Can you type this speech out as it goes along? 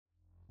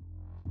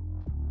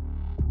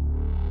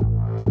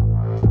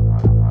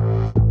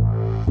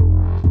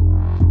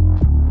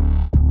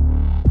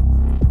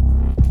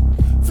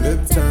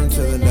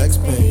to the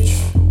next page.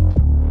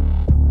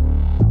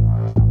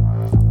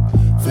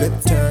 Flip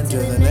turn to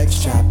the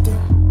next chapter.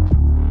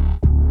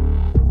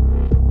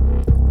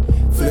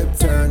 Flip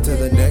turn to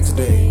the next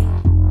day.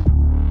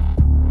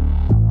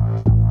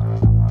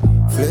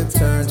 Flip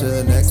turn to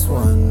the next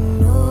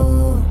one.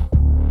 Oh.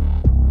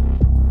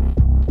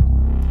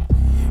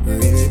 We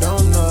really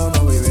don't know,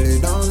 no, we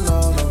really don't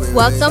know. No, we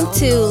Welcome really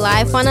to don't know,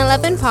 Life we on really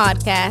 11 don't know.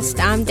 podcast.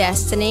 I'm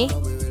Destiny.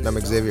 And I'm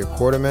Xavier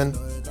Quarterman,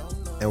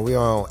 and we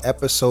are on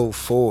episode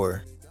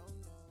 4.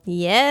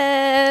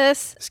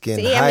 Yes. It's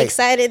getting See, I'm hype.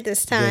 excited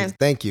this time.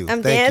 Thank you.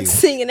 I'm Thank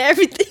dancing and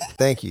everything. you.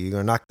 Thank you. You're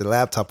going to knock the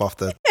laptop off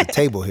the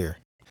table here.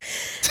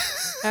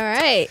 All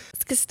right,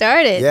 let's get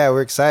started. Yeah,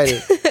 we're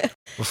excited.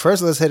 Well,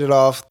 first, let's hit it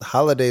off. The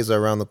holidays are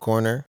around the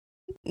corner.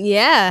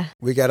 Yeah.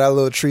 We got our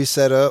little tree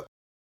set up.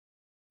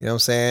 You know what I'm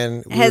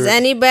saying? Has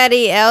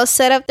anybody else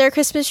set up their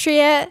Christmas tree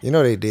yet? You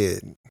know they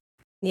did.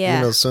 Yeah.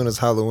 You know, as soon as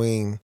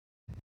Halloween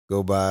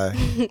go by.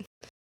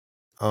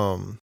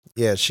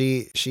 Yeah,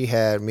 she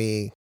had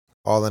me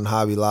all in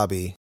Hobby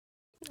Lobby.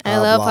 I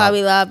love Hoblob.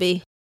 Hobby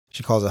Lobby.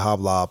 She calls it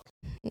Hoblob.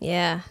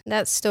 Yeah,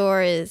 that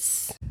store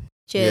is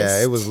just...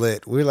 Yeah, it was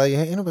lit. We were like,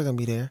 hey, ain't nobody gonna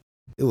be there.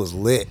 It was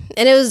lit.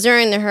 And it was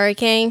during the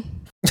hurricane.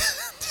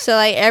 So,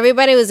 like,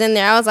 everybody was in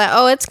there. I was like,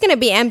 oh, it's going to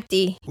be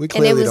empty. We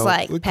And it was, don't,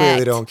 like, we packed.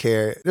 clearly don't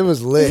care. It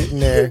was lit in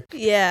there.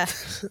 Yeah.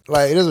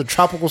 Like, there's a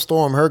tropical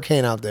storm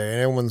hurricane out there,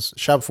 and everyone's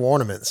shopping for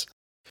ornaments.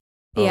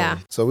 Yeah.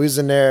 So we was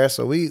in there.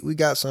 So we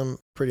got some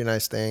pretty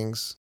nice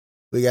things.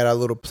 We got our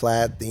little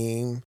plaid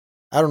theme.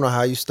 I don't know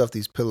how you stuff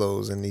these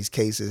pillows in these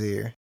cases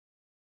here.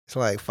 It's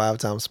like 5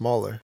 times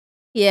smaller.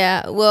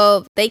 Yeah,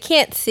 well, they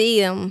can't see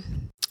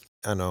them.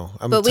 I know.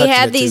 But we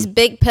had these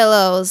big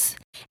pillows,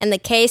 and the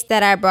case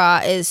that I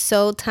brought is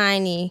so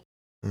tiny.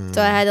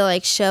 So I had to,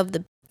 like, shove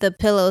the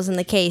pillows in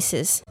the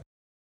cases.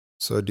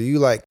 So do you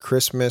like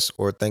Christmas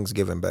or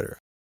Thanksgiving better?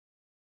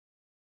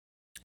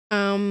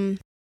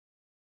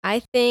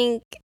 I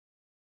think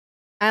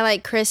I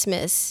like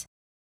Christmas,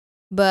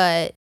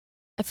 but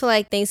I feel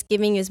like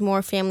Thanksgiving is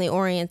more family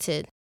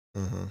oriented.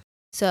 Mm-hmm.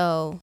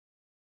 So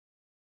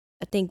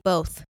I think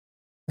both.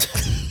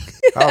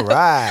 All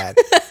right.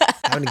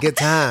 Having a good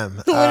time.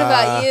 What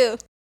about you?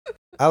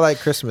 I like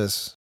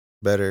Christmas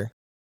better.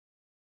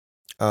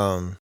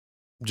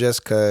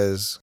 Just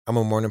because I'm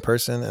a morning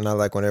person and I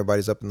like when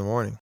everybody's up in the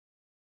morning.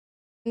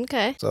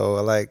 Okay. So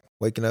I like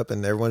waking up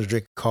and everyone's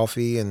drinking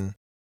coffee and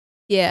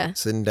Yeah.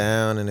 sitting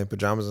down and in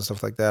pajamas and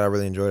stuff like that. I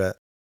really enjoy that.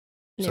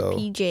 And So- their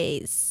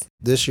PJs.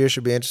 This year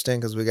should be interesting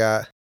because we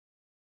got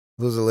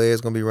Luzalea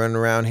is going to be running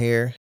around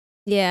here.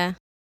 Yeah.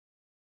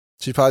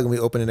 She's probably going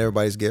to be opening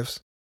everybody's gifts.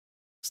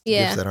 It's the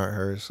Yeah. gifts that aren't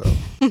hers. So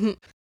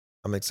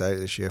I'm excited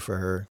this year for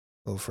her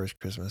little first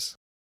Christmas.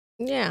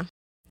 Yeah.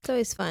 It's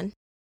always fun.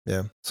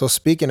 Yeah. So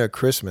speaking of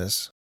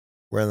Christmas,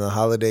 we're in the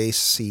holiday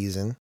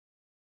season.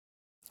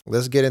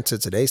 Let's get into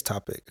today's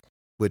topic,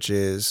 which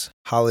is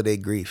holiday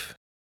grief.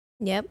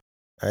 Yep.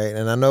 All right.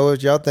 And I know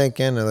what y'all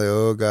thinking. They're like,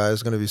 oh, God,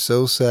 it's going to be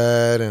so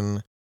sad.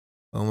 And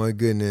oh, my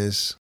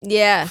goodness.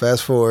 Yeah.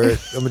 Fast forward.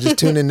 I'm going to just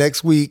tune in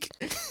next week.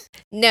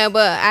 No,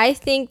 but I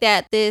think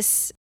that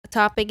this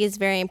topic is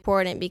very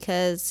important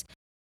because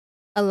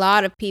a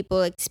lot of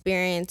people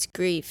experience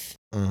grief.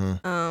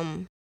 Mm-hmm.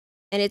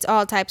 And it's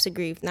all types of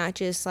grief, not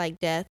just like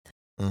death,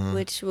 Mm-hmm.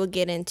 which we'll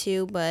get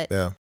into. But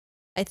Yeah.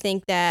 I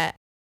think that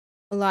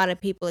a lot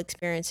of people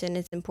experience it and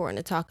it's important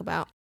to talk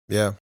about.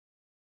 Yeah.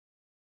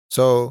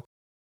 So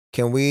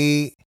can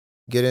we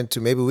get into,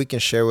 maybe we can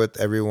share with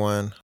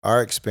everyone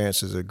our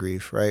experiences of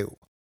grief, right?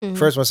 Mhm.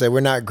 First, I want to say we're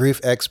not grief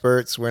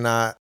experts. We're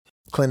not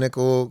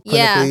clinically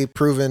Yeah.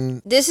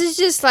 proven. This is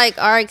just like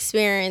our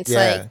experience.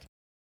 Yeah. Like,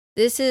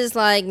 this is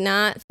like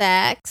not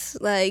facts.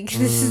 Like,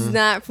 this is Mhm.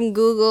 not from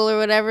Google or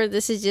whatever.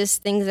 This is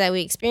just things that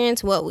we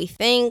experience, what we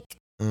think.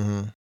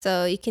 Mm-hmm.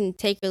 So you can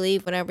take or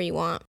leave whatever you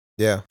want.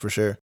 Yeah, for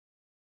sure.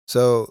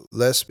 So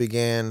let's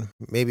begin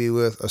maybe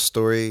with a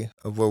story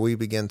of where we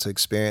begin to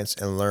experience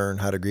and learn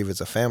how to grieve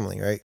as a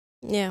family, right?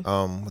 Yeah.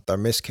 With our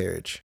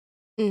miscarriage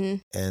hmm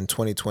in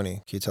 2020.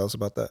 Can you tell us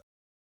about that?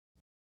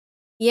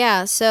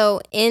 Yeah. So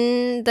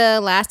in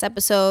the last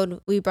episode,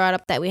 we brought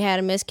up that we had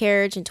a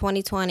miscarriage in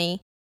 2020.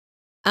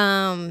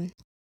 And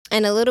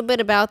a little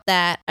bit about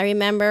that. I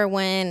remember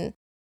when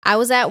I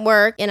was at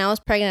work and I was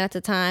pregnant at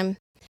the time.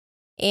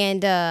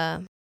 And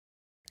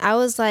I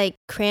was like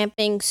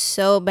cramping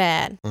so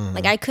bad. Mhm.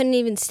 Like I couldn't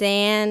even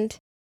stand.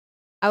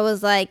 I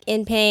was like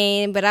in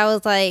pain, but I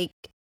was like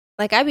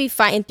I'd be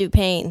fighting through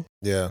pain.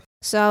 Yeah.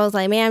 So I was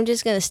like, man, I'm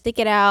just going to stick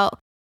it out.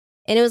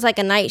 And it was like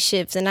a night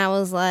shift. And I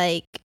was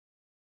like,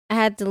 I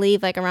had to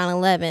leave like around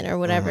 11 or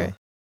whatever. Mhm.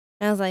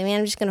 And I was like, man,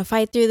 I'm just going to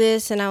fight through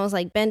this. And I was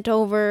like bent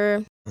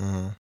over.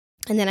 Mm-hmm.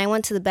 And then I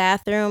went to the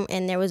bathroom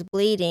and there was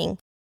bleeding.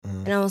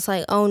 Mm-hmm. And I was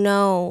like, oh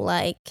no,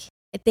 like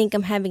I think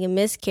I'm having a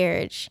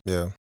miscarriage.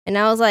 Yeah. And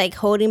I was like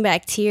holding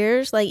back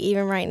tears. Like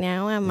even right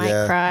now, I might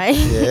Yeah. cry.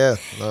 Yeah.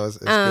 No, it's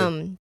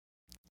good.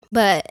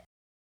 But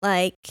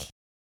like,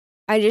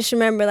 I just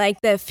remember like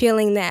that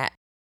feeling that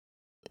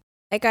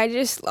like I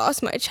just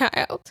lost my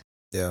child.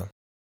 Yeah.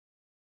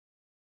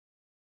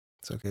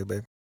 It's okay,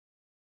 babe.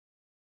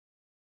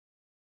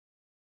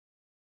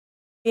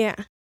 Yeah.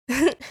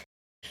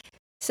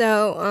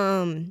 So,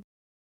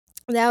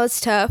 that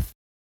was tough,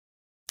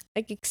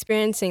 like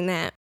experiencing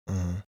that.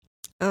 Mhm.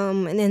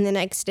 And then the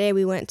next day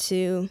we went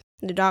to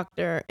the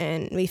doctor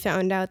and we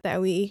found out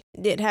that we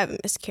did have a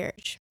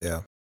miscarriage.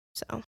 Yeah.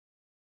 So,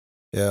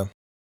 Yeah.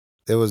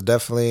 It was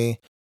definitely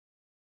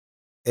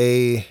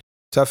a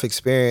tough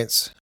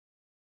experience.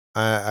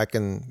 I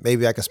can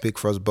speak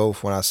for us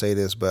both when I say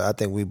this, but I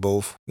think we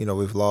both,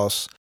 we've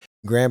lost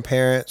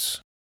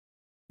grandparents,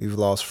 we've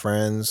lost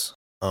friends,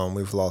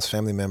 we've lost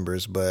family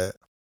members, but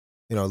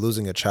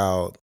losing a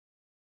child,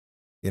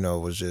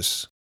 was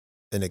just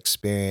an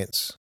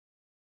experience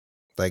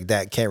like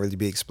that can't really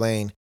be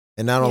explained.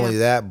 And not yeah. only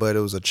that, but it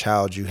was a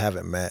child you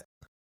haven't met.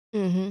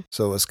 Mhm.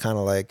 So it's kind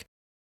of like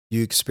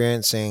you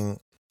experiencing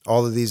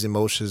all of these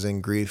emotions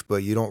and grief,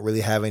 but you don't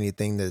really have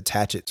anything to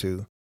attach it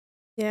to.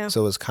 Yeah.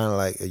 So it's kind of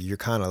like you're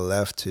kind of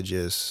left to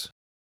just,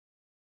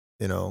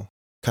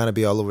 kind of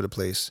be all over the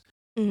place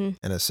Mhm.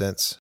 in a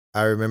sense.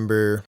 I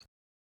remember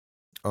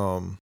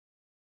um,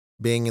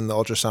 being in the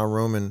ultrasound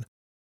room, and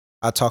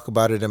I talk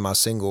about it in my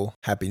single,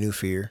 Happy New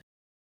Fear.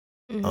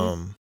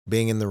 Mhm.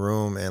 Being in the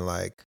room and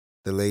like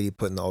the lady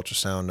putting the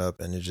ultrasound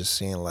up and it just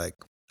seeing like,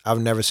 I've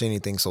never seen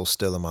anything so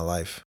still in my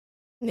life.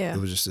 It Yeah.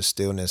 was just a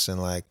stillness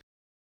and like,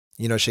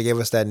 she gave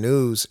us that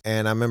news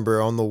and I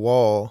remember on the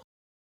wall,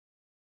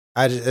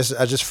 I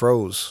just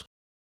froze.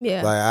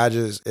 Yeah. Like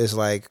it's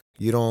like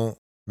you don't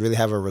really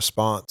have a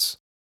response.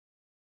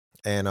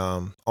 And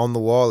on the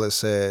wall it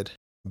said,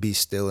 "Be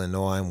still and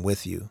know I'm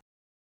with you."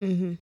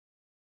 Mhm.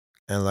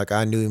 And like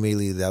I knew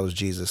immediately that was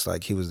Jesus.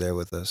 Like he was there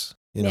with us.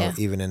 Yeah.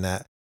 Even in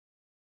that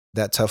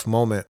tough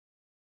moment.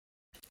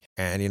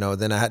 And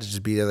then I had to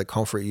just be there to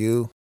comfort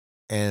you.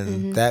 And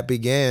Mhm. that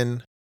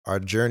began our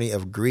journey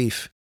of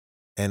grief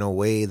in a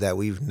way that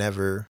we've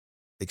never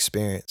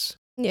experienced.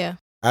 Yeah.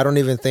 I don't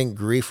even think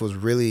grief was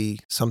really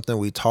something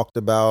we talked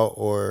about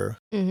or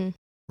Mhm.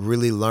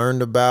 really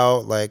learned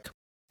about. Like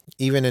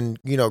even in,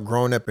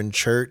 growing up in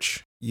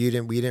church, we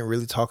didn't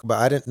really talk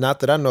about, not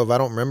that I know of, I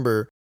don't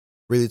remember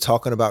really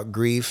talking about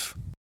grief,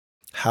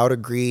 how to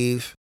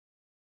grieve.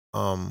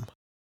 Um,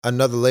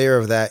 Another layer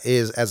of that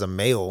is as a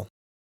male,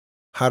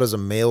 how does a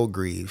male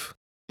grieve?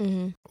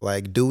 Mhm.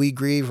 Like, do we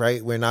grieve,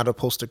 right? We're not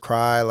supposed to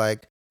cry.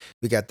 Like,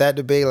 we got that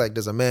debate. Like,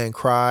 does a man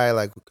cry?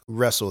 Like,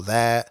 wrestle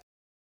that.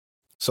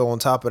 So on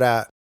top of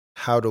that,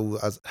 how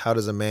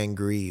does a man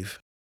grieve,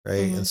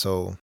 right? And Mhm.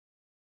 so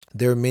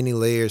there are many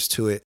layers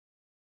to it,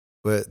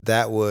 but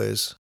that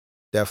was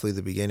definitely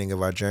the beginning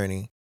of our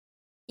journey.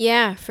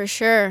 Yeah, for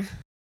sure.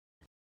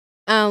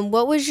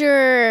 What was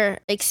your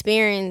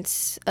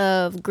experience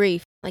of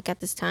grief like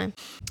at this time?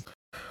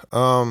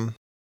 Um,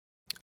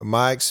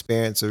 my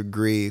experience of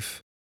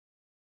grief,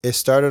 it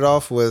started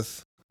off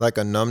with like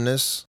a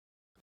numbness,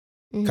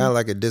 kind Mhm. of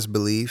like a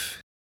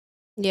disbelief,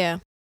 Yeah.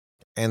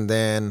 and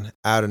then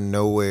out of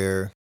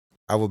nowhere,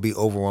 I would be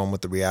overwhelmed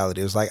with the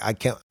reality. It was like I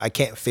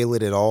can't feel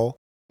it at all,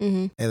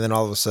 Mhm. and then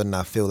all of a sudden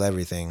I feel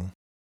everything,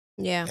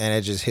 Yeah. and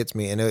it just hits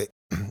me, and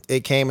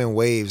it came in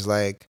waves.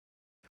 Like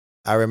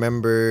I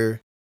remember,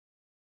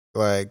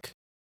 like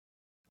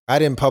I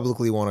didn't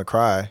publicly want to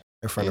cry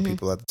in front of Mhm.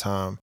 people at the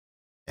time,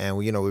 and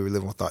we were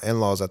living with our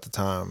in-laws at the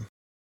time,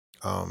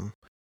 um,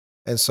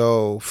 and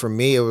so for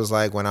me it was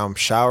like when I'm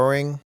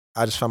showering,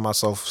 I just found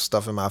myself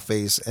stuffing my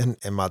face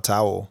in my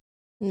towel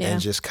and Yeah.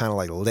 just kind of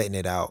like letting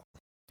it out.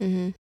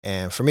 Mhm.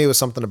 And for me, it was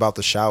something about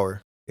the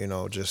shower,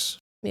 just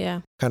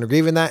Yeah. kind of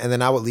grieving that. And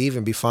then I would leave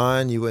and be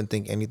fine. You wouldn't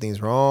think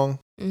anything's wrong.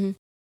 Mhm.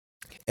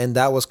 And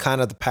that was kind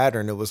of the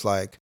pattern. It was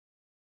like,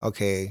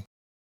 okay,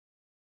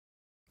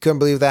 couldn't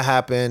believe that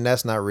happened.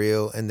 That's not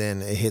real. And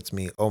then it hits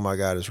me, oh my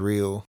God, it's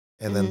real.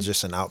 And then Mhm.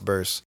 just an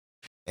outburst.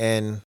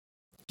 And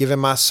giving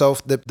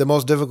myself, the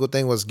most difficult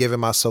thing was giving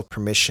myself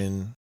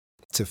permission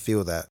to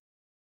feel that.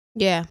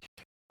 Yeah.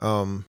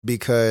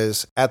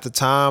 Because at the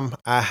time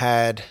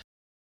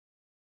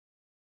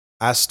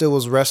I still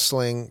was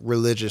wrestling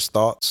religious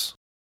thoughts.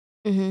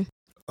 Mhm.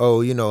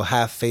 Oh,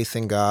 have faith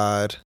in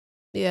God,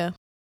 Yeah.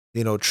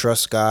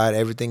 trust God.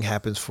 Everything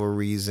happens for a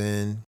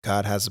reason.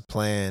 God has a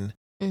plan.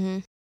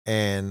 Mhm.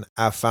 And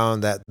I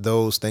found that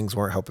those things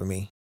weren't helping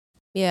me.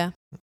 Yeah.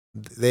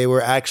 They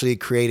were actually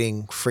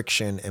creating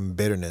friction and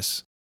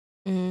bitterness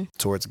Mhm.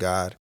 towards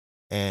God.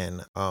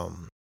 And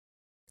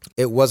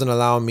it wasn't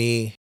allowing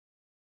me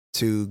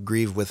to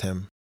grieve with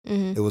him.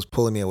 Mhm. It was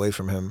pulling me away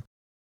from him.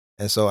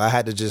 And so I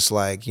had to just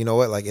like, you know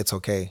what? Like, it's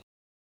okay.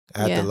 I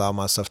had to Yeah. allow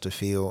myself to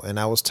feel. And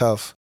that was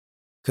tough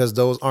because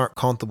those aren't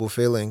comfortable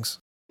feelings.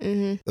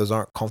 Mhm. Those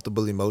aren't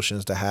comfortable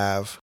emotions to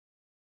have.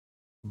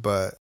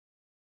 But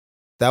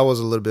that was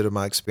a little bit of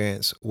my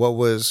experience. What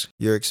was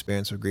your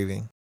experience of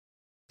grieving?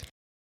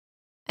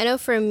 I know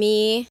for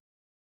me,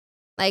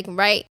 like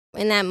right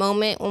in that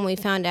moment when we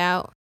found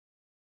out,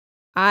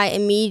 I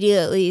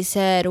immediately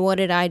said, "What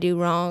did I do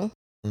wrong?"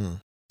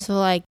 Mm, So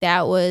like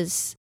that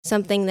was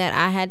something that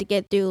I had to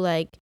get through,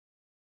 like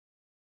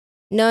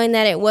knowing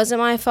that it wasn't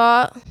my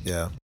fault.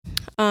 yeah.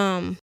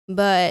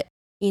 But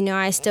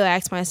I still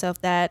asked myself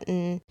that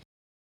and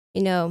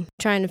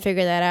trying to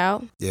figure that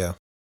out. Yeah.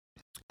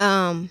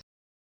 Um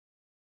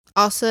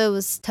Also, it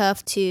was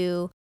tough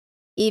to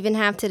even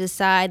have to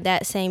decide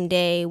that same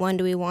day, when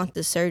do we want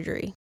the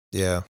surgery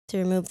Yeah. to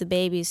remove the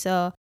baby.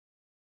 So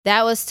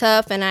that was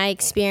tough, and I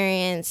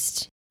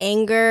experienced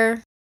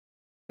anger,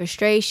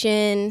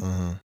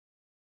 frustration,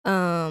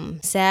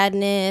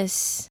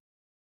 sadness.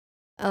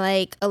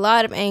 Like, a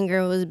lot of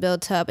anger was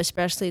built up,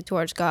 especially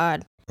towards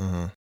God.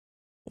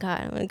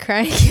 God, I'm gonna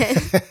cry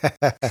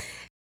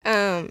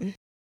again.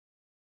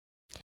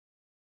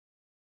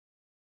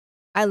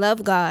 I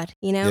love God,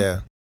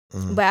 Yeah.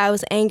 but I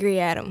was angry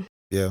at him,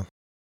 Yeah.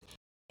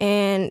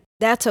 and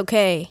that's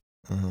okay,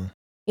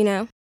 you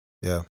know?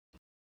 Yeah.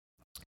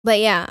 But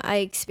yeah, I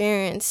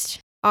experienced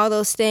all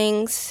those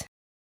things.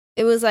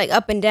 It was like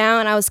up and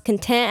down. I was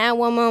content at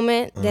one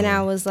moment, then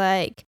I was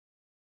like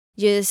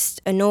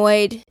just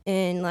annoyed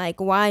and like,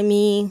 why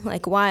me?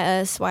 Like, why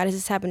us? Why does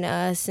this happen to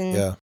us? And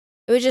Yeah.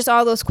 it was just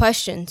all those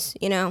questions,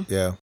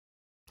 Yeah.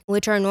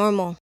 which are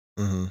normal.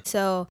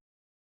 So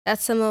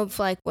that's some of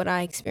like what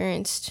I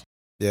experienced.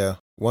 Yeah.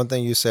 One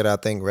thing you said I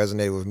think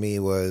resonated with me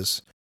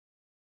was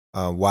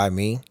why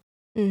me?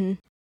 Mm-hmm.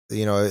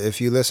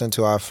 If you listen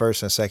to our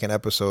first and second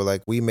episode,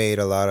 like we made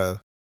a lot of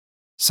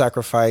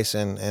sacrifice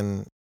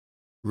and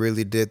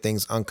really did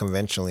things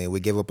unconventionally. We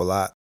gave up a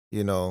lot,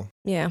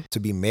 Yeah. to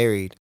be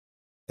married.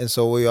 And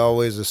so we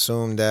always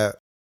assume that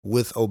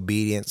with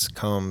obedience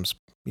comes,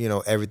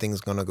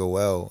 everything's going to go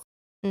well.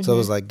 So it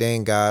was like,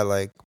 dang God,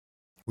 like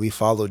we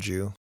followed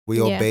you, we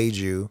Yeah. obeyed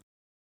you.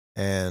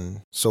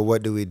 And so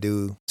what do we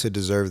do to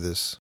deserve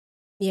this?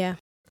 Yeah.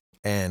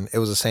 And it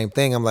was the same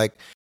thing. I'm like,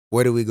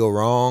 where did we go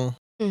wrong?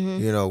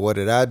 What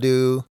did I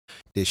do?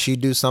 Did she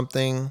do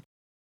something?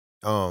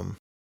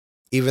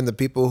 Even the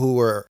people who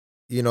were,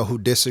 who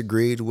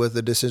disagreed with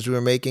the decision we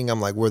were making,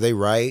 I'm like, were they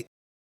right?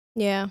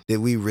 Yeah. Did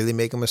we really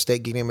make a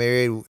mistake getting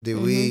married? Did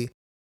we,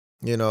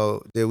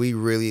 did we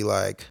really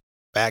like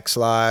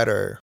backslide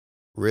or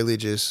really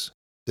just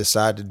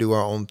decide to do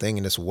our own thing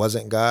and this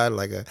wasn't God?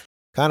 Like I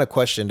kind of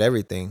questioned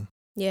everything.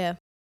 Yeah.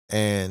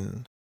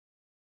 And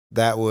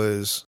that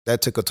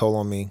took a toll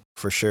on me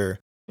for sure.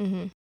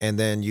 And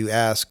then you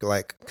ask,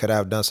 like, could I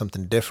have done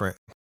something different?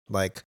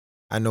 Like,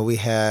 I know we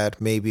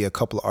had maybe a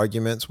couple of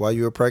arguments while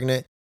you were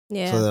pregnant.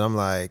 Yeah. So then I'm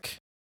like,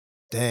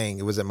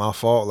 dang, was it my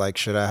fault? Like,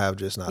 should I have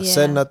just not Yeah.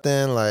 said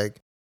nothing?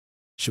 Like,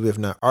 should we have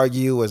not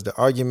argued? Was the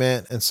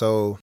argument? And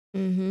so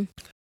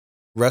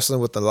wrestling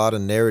with a lot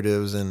of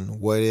narratives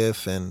and what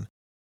if and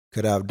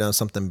could I have done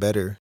something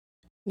better?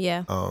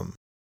 Yeah.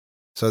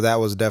 So that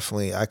was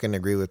definitely, I can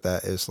agree with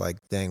that. It's like,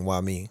 dang,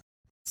 why me?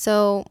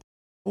 So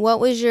what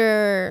was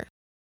your,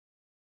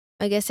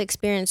 I guess,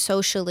 experience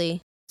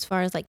socially as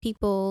far as like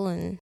people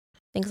and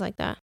things like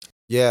that?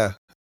 Yeah.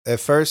 At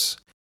first,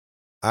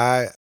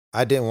 I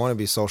didn't want to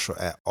be social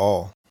at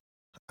all.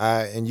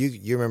 And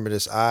you remember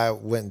this. I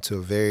went into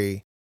a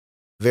very,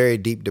 very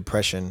deep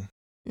depression.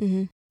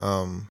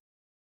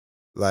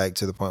 Like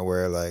to the point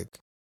where like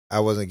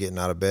I wasn't getting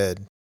out of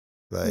bed.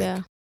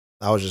 Like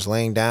I was just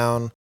laying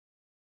down.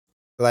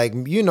 Like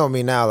you know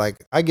me now. Like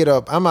I get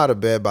up, I'm out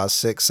of bed by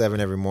 6, 7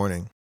 every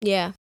morning.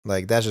 Yeah.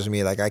 Like that's just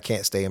me. Like I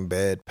can't stay in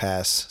bed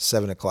past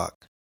 7:00.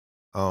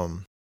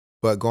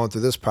 But going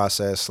through this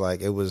process,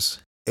 like it was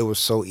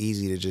so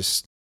easy to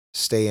just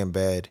stay in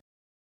bed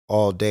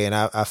all day, and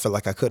I felt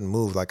like I couldn't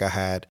move. Like I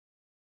had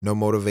no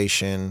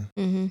motivation,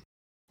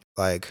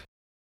 like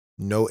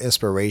no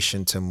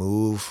inspiration to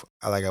move.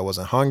 Like I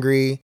wasn't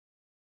hungry.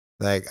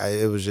 Like I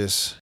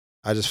just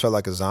felt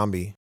like a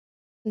zombie.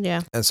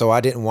 Yeah. And so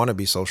I didn't want to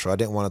be social. I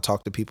didn't want to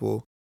talk to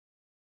people.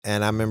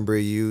 And I remember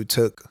you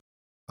took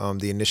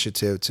the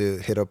initiative to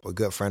hit up a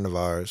good friend of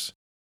ours,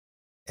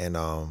 and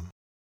now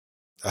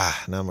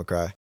I'm gonna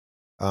cry.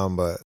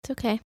 But It's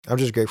okay. I'm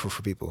just grateful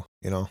for people,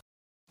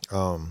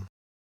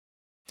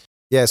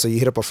 Yeah, so you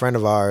hit up a friend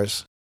of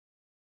ours,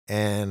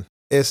 and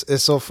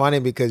it's so funny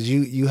because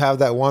you have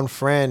that one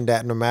friend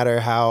that no matter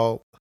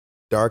how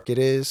dark it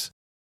is,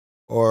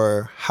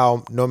 or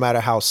no matter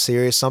how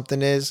serious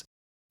something is,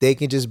 they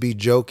can just be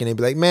joking and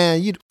be like,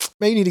 man, you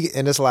need to get,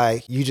 and it's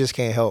like you just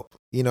can't help,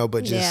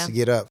 but just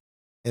get up.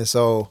 And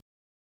so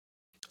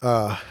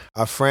our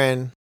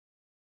friend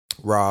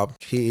Rob,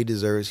 he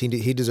deserves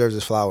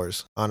his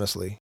flowers,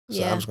 honestly.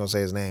 So I'm just gonna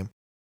say his name.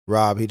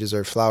 Rob, he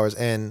deserves flowers.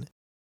 And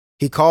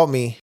he called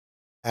me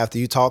after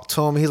you talked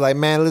to him. He's like,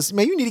 man, listen,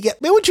 man,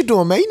 what you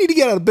doing, man? You need to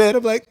get out of bed.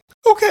 I'm like,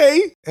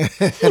 okay.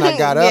 And I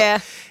got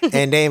up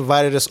and they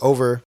invited us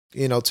over,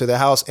 to the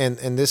house.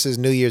 And this is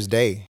New Year's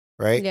Day,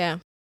 right? Yeah.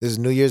 This is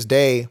New Year's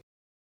Day.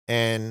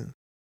 And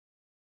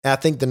I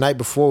think the night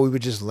before we were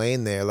just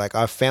laying there. Like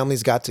our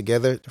families got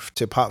together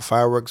to pop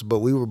fireworks, but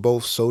we were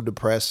both so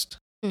depressed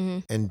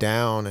and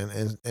down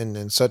and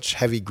in such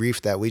heavy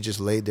grief that we just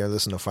laid there and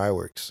listened to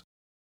fireworks.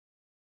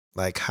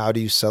 Like, how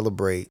do you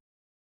celebrate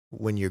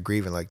when you're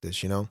grieving like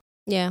this,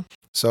 Yeah.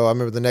 So I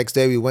remember the next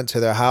day we went to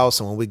their house,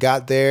 and when we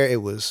got there,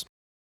 it was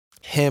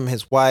him,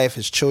 his wife,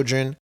 his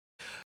children.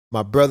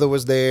 My brother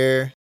was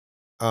there.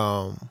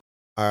 Our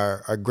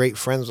great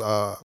friends,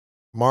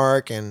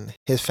 Mark and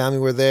his family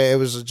were there. It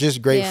was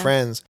just great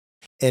friends.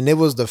 And it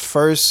was the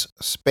first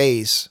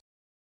space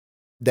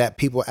that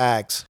people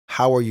ask,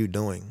 how are you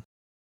doing?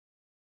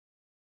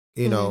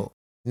 You know,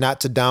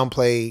 not to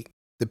downplay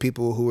the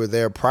people who were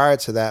there prior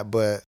to that,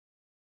 but,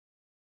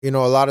 you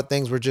know, a lot of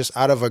things were just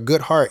out of a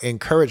good heart,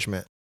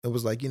 encouragement. It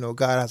was like, you know,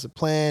 God has a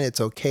plan. It's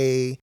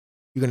okay.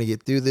 You're going to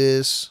get through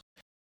this.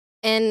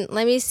 And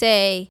let me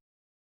say,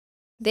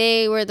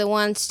 they were the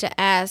ones to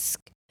ask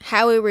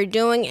how we were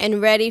doing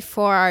and ready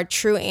for our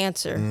true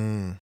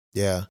answer.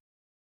 Yeah.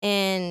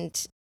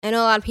 And I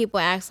know a lot of people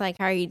ask, like,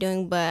 how are you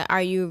doing? But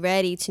are you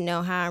ready to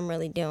know how I'm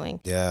really doing?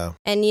 Yeah.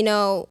 And, you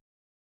know,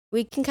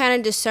 we can kind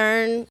of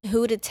discern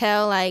who to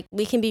tell. Like,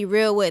 we can be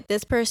real with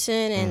this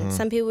person. And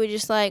some people are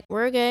just like,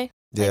 we're okay.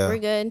 Like, Yeah. we're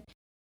good.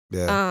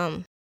 Yeah.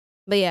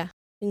 But yeah,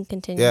 we can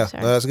continue. Yeah.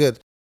 Sorry. No, that's good.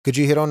 Could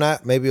you hit on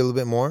that maybe a little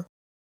bit more?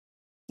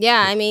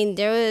 Yeah. I mean,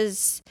 there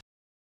was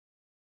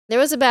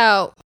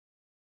about,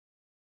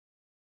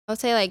 I would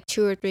say like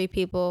 2 or 3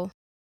 people,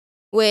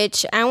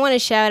 which I want to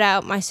shout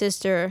out my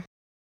sister.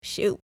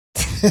 Shoot.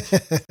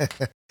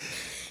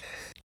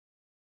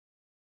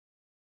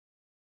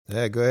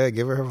 Yeah, go ahead.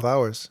 Give her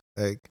flowers.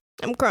 Like,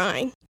 I'm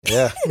crying.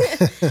 yeah.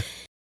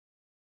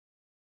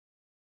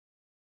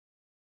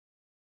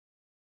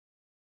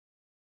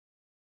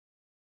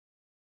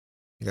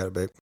 You got it,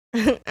 babe.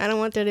 I don't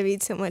want there to be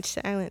too much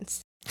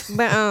silence.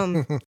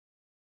 But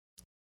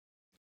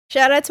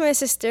shout out to my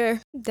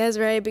sister,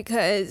 Desiree,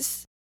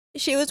 because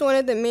she was one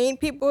of the main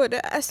people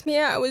to ask me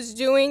how I was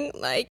doing,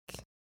 like,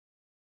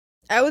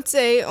 I would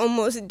say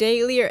almost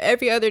daily or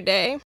every other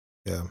day.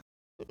 Yeah.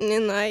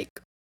 And, like,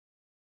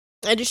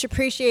 I just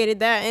appreciated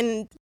that.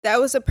 And that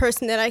was a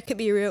person that I could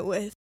be real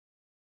with.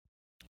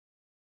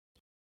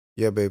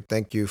 Yeah, babe.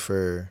 Thank you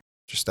for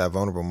just that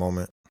vulnerable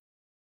moment.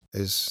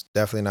 It's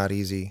definitely not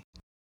easy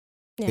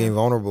being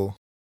vulnerable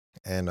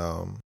and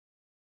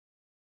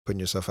putting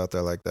yourself out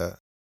there like that.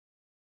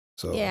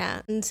 So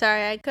yeah, and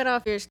sorry I cut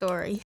off your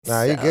story.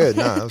 Nah, you're good.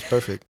 Nah, that was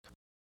perfect.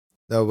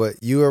 No, but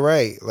you were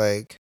right.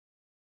 Like,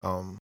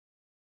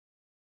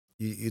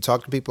 you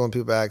talk to people and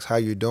people ask how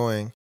you're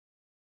doing,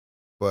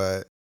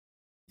 but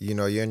you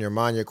know, you're in your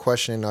mind, you're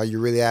questioning, are you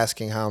really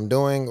asking how I'm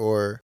doing,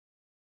 or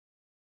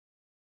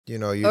you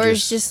know, you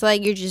it's just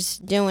like you're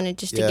just doing it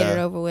just to get it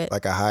over with,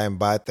 like a high and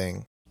by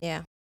thing.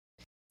 Yeah.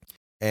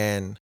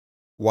 And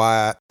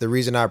the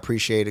reason I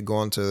appreciated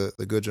going to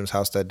the Goodrum's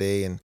house that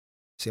day and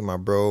seeing my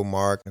bro,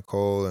 Mark,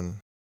 Nicole, and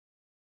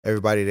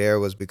everybody there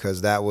was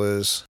because that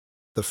was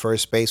the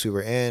first space we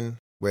were in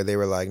where they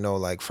were like, no,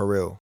 like for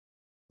real,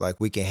 like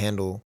we can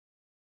handle,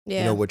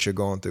 you know, what you're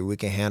going through. We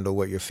can handle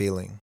what you're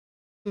feeling.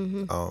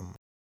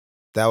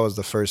 That was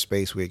the first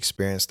space we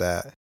experienced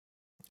that.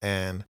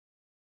 And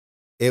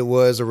it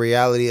was a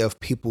reality of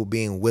people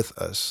being with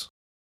us.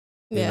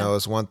 You know,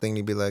 it's one thing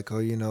to be like, oh,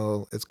 you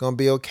know, it's going to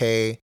be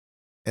okay.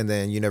 And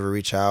then you never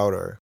reach out,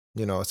 or,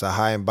 you know, it's a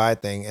high and by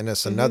thing. And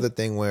it's another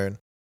thing where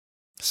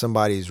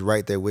somebody's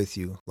right there with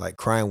you, like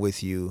crying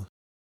with you,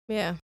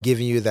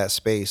 giving you that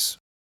space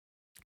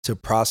to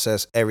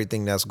process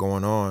everything that's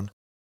going on.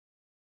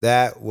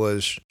 That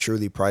was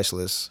truly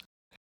priceless.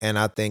 And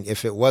I think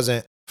if it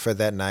wasn't for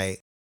that night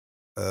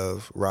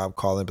of Rob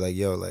calling, be like,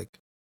 yo, like,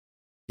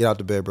 get out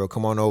the bed, bro.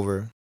 Come on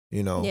over.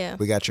 You know,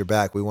 we got your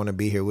back. We want to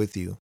be here with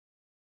you.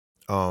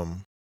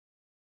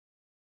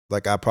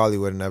 Like I probably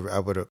would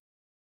have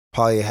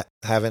probably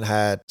haven't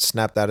had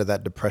snapped out of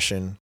that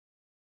depression.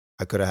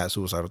 I could have had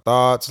suicidal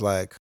thoughts.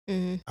 Like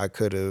I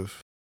could have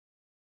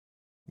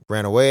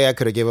ran away. I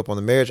could have gave up on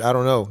the marriage. I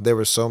don't know. There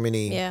were so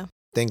many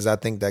things I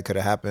think that could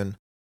have happened,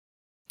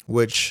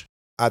 which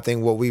I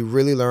think what we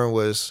really learned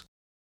was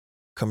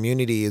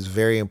community is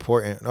very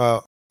important.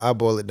 I'll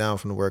boil it down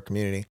from the word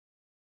community.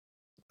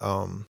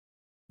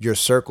 Your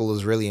circle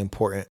is really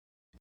important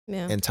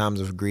in times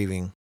of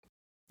grieving.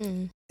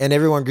 And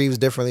everyone grieves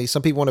differently.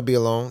 Some people want to be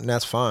alone, and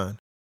that's fine.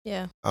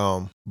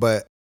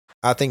 But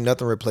I think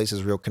nothing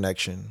replaces real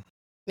connection.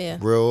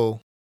 Real,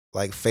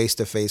 like,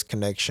 face-to-face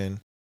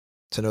connection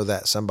to know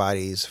that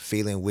somebody's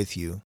feeling with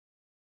you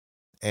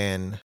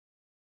and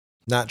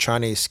not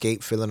trying to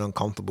escape feeling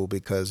uncomfortable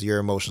because your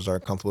emotions are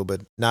uncomfortable,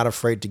 but not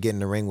afraid to get in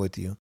the ring with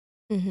you.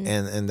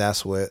 And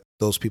that's what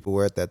those people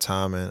were at that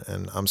time.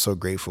 And I'm so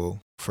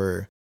grateful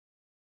for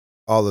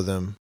all of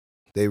them.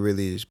 They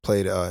really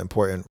played an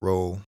important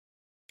role.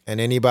 And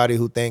anybody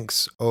who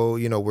thinks, oh,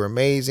 you know, we're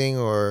amazing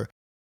or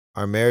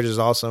our marriage is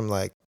awesome,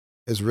 like,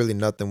 it's really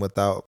nothing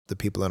without the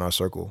people in our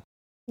circle.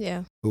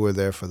 Who were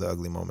there for the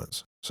ugly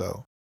moments.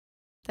 So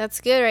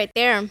that's good right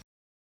there.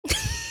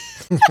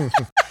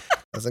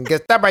 That's some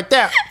good stuff right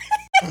there.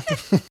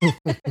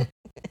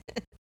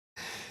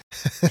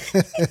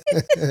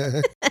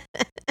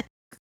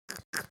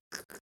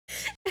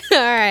 All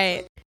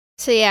right.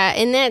 So yeah,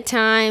 in that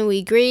time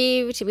we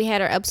grieved. We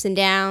had our ups and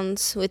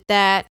downs with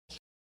that,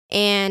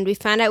 and we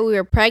found out we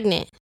were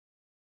pregnant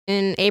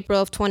in April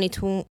of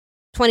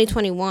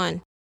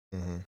 2021.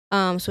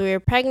 So we were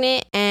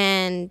pregnant,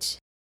 and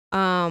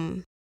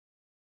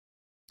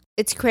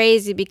it's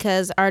crazy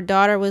because our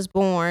daughter was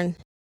born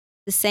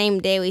the same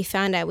day we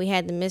found out we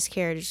had the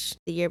miscarriage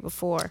the year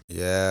before.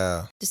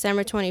 Yeah.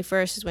 December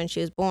 21st is when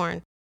she was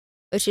born.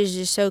 which is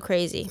just so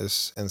crazy.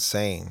 It's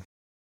insane.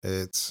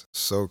 It's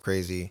so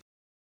crazy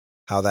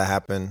how that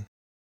happened.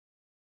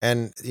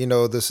 And,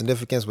 the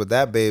significance with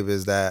that, babe,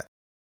 is that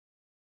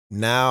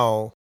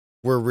now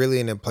we're really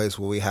in a place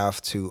where we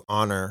have to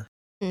honor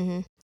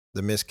Mm-hmm.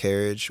 the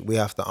miscarriage. We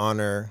have to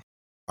honor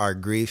our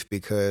grief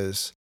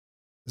because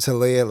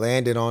Talia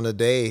landed on a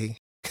day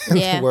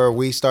Yeah. where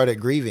we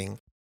started grieving.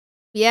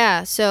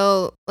 Yeah,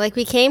 so like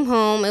we came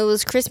home, it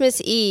was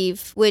Christmas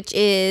Eve, which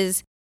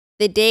is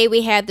the day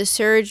we had the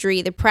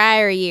surgery the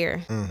prior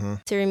year Mm-hmm.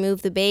 to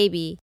remove the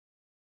baby.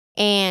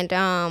 And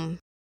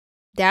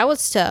that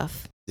was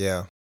tough,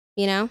 Yeah.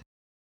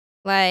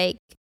 Like,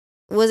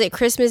 was it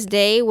Christmas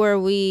Day where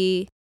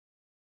we're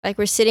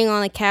sitting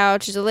on the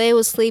couch, Zalea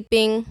was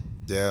sleeping,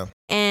 Yeah.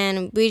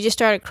 and we just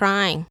started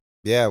crying.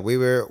 Yeah, we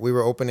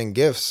were opening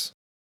gifts.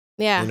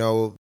 Yeah.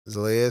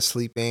 Zalea's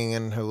sleeping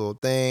in her little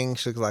thing.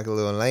 She looks like a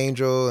little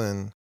angel,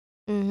 and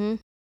Mm-hmm.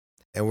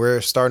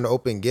 we're starting to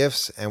open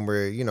gifts, and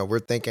we're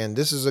thinking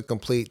this is a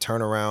complete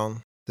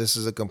turnaround. This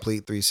is a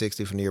complete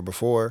 360 from the year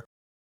before.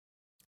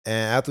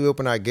 And after we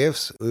opened our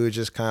gifts, we were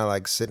just kind of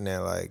like sitting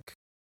there, like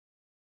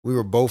we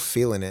were both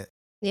feeling it,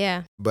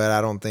 Yeah. but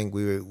I don't think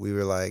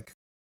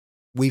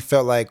we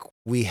felt like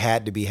we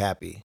had to be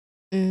happy,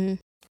 Mm-hmm.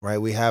 right?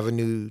 We have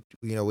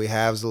we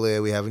have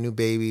Zalea, we have a new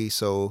baby,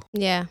 so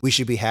Yeah. we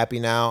should be happy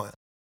now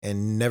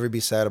and never be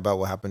sad about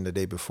what happened the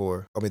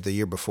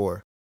year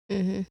before.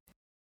 Mm-hmm.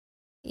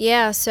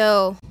 Yeah,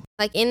 so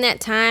like in that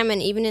time and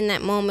even in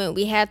that moment,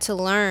 we had to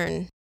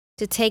learn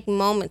to take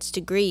moments to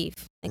grieve.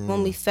 Like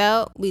when we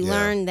felt, we Yeah.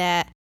 learned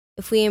that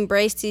if we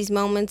embrace these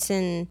moments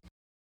and,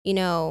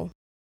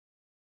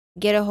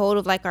 get a hold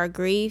of like our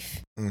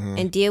grief Mm-hmm.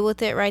 and deal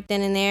with it right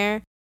then and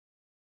there,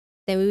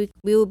 then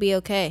we will be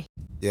okay.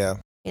 Yeah.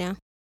 You know?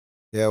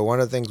 Yeah, one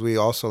of the things we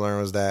also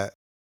learned was that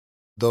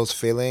those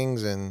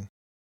feelings, and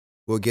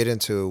we'll get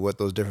into what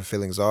those different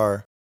feelings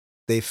are,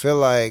 they feel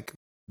like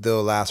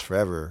they'll last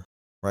forever,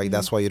 right? Mhm.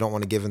 That's why you don't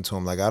want to give into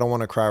them. Like, I don't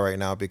want to cry right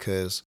now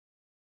because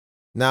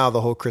now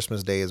the whole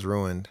Christmas day is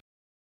ruined.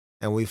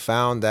 And we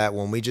found that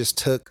when we just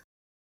took,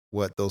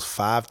 those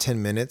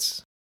 5-10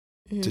 minutes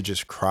to Mhm.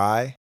 just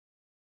cry,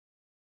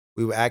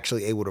 we were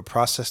actually able to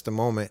process the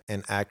moment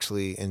and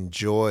actually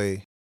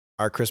enjoy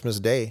our Christmas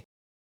day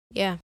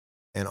Yeah.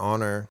 and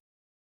honor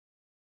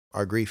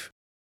our grief.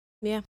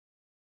 Yeah.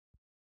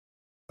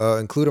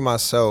 Including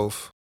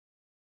myself,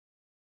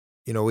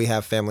 we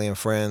have family and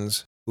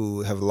friends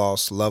who have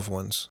lost loved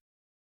ones.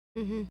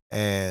 Mhm.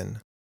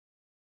 And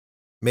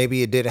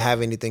maybe it didn't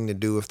have anything to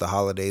do with the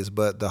holidays,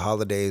 but the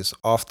holidays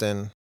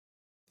often,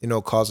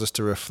 cause us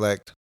to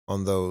reflect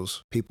on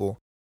those people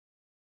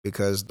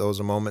because those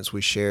are moments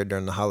we shared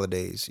during the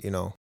holidays,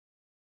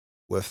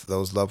 with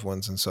those loved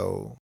ones. And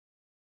so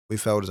we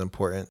felt it was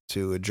important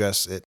to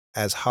address it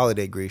as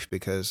holiday grief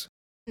because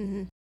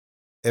Mhm.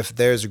 if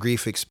there's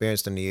grief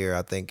experienced in the year,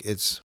 I think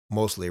it's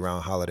mostly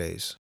around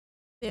holidays,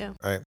 Yeah.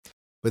 right?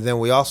 But then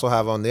we also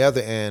have on the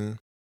other end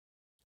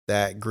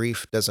that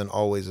grief doesn't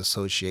always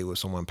associate with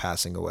someone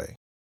passing away.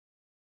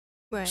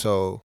 Right.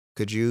 So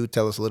could you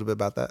tell us a little bit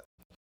about that?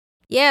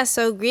 Yeah,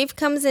 so grief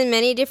comes in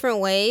many different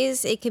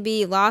ways. It could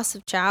be loss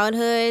of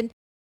childhood,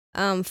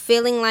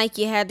 feeling like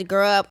you had to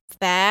grow up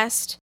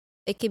fast.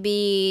 It could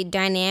be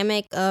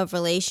dynamic of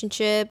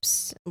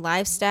relationships,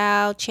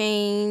 lifestyle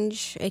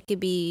change. It could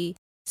be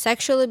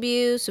sexual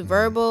abuse,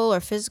 verbal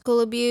or physical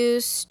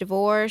abuse,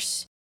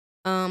 divorce,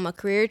 a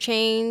career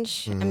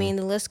change. I mean,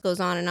 the list goes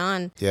on and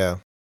on. Yeah.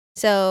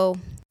 So,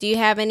 do you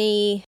have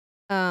any,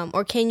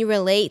 or can you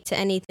relate to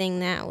anything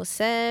that was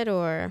said,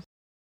 or?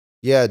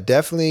 Yeah,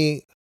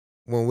 definitely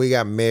when we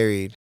got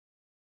married,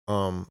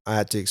 I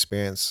had to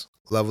experience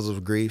levels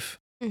of grief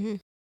Mm-hmm.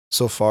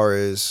 so far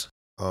as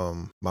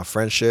my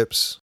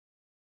friendships,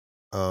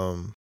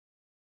 um,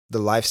 the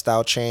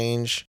lifestyle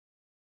change,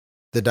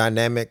 the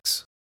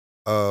dynamics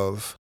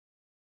of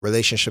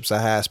relationships I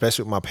had,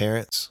 especially with my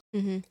parents.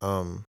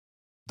 Mm-hmm.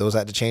 Those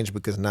had to change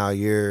because now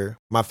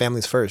my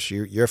family's first.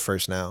 You're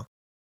first now.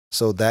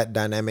 So that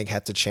dynamic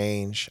had to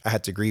change. I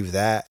had to grieve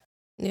that.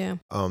 Yeah.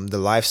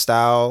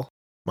 The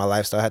my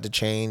lifestyle had to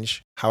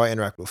change. How I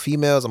interact with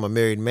females. I'm a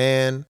married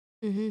man.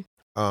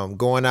 Mm-hmm.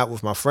 Going out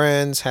with my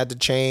friends had to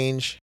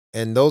change.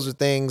 And those are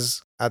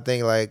things I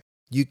think like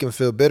you can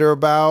feel bitter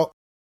about,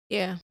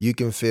 Yeah. you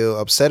can feel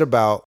upset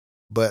about,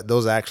 but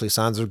those are actually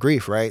signs of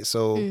grief, right?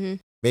 So Mm-hmm.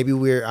 maybe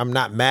I'm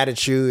not mad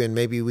at you and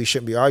maybe we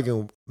shouldn't be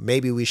arguing.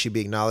 Maybe we should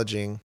be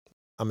acknowledging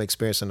I'm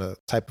experiencing a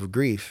type of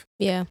grief.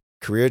 Yeah.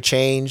 Career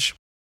change.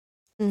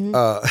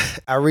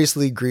 Mm-hmm. I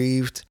recently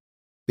grieved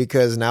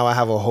because now I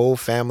have a whole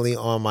family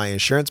on my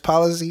insurance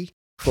policy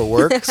for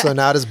work. So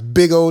now this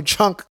big old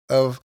chunk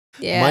of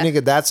money,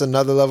 that's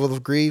another level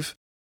of grief.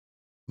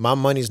 My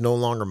money's no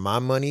longer my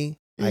money.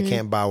 I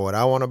can't buy what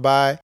I want to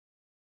buy.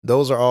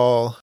 Those are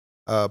all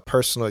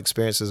personal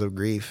experiences of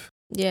grief.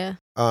 Yeah.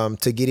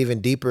 To get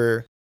even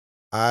deeper,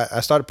 I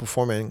started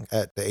performing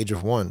at the age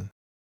of 1,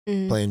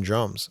 playing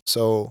drums.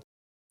 So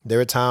there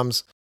were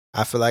times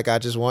I feel like I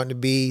just wanted to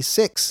be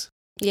 6.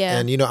 Yeah.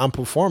 And, I'm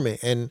performing.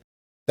 And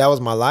that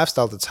was my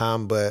lifestyle at the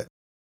time. But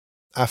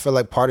I feel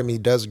like part of me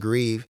does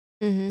grieve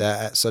Mm-hmm.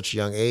 that at such a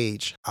young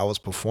age I was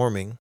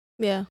performing,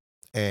 Yeah.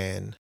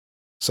 and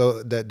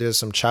so that there's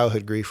some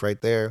childhood grief right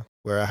there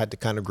where I had to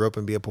kind of grow up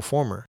and be a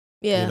performer.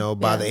 Yeah.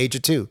 By the age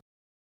of 2.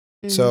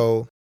 Mm-hmm.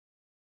 So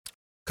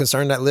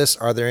concerning that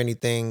list, are there any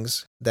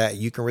things that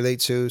you can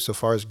relate to so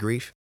far as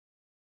grief?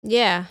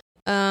 Yeah.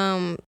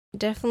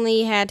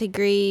 Definitely had to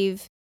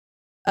grieve.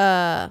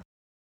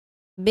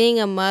 Being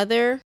a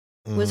mother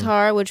was Mhm.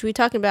 hard, which we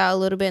talked about a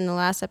little bit in the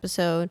last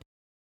episode,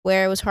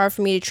 where it was hard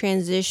for me to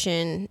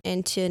transition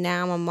into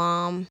now I'm a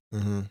mom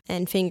Mhm.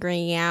 and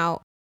figuring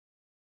out,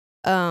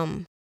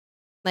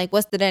 like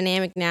what's the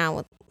dynamic now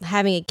with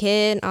having a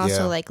kid,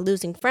 also Yeah. like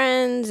losing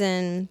friends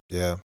and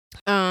Yeah.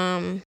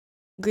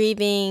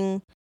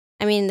 grieving.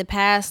 I mean, in the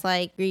past,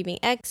 like grieving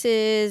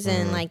exes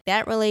and Mhm. like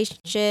that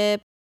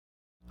relationship.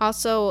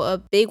 Also, a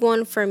big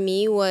one for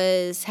me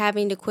was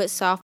having to quit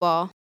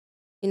softball.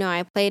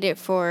 I played it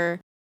for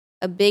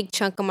a big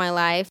chunk of my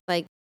life,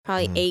 like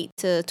probably Mhm. 8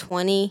 to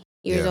 20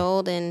 years Yeah.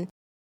 old. And,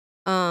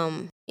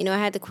 I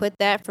had to quit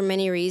that for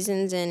many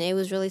reasons and it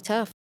was really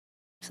tough.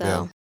 Yeah.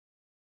 So,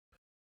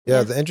 Yeah.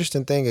 yeah. The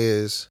interesting thing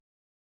is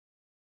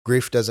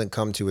grief doesn't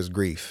come to as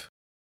grief.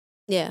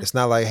 Yeah. It's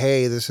not like,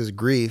 hey, this is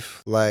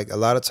grief. Like a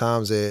lot of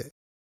times it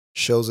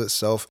shows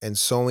itself in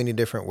so many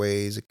different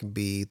ways. It can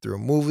be through a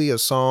movie, a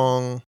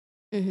song,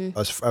 Mm-hmm.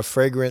 a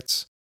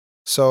fragrance.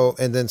 So,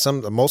 and then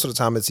most of the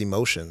time it's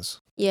emotions.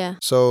 Yeah.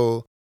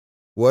 So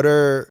what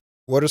are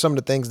some of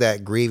the things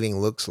that grieving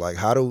looks like?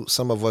 How do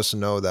some of us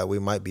know that we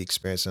might be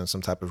experiencing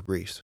some type of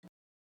grief?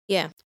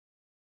 Yeah.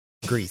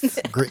 Grief.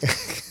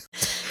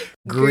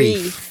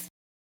 Grief.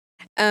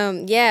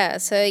 Yeah.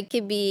 So it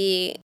could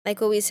be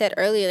like what we said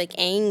earlier, like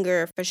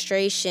anger,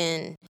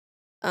 frustration,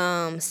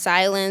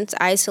 silence,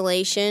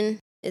 isolation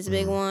is a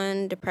big Mhm.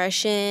 one.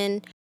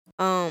 Depression,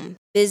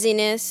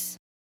 busyness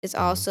is Mhm.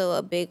 also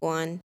a big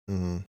one.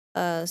 Mhm.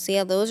 So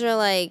yeah, those are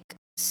like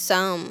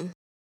some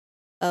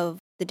of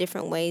the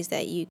different ways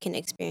that you can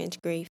experience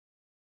grief.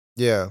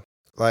 Yeah.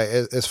 Like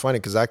it's funny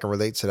because I can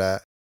relate to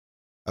that.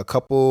 A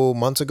couple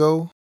months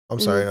ago, I'm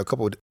sorry, Mhm. a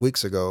couple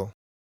weeks ago,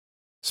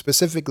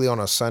 specifically on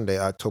a Sunday,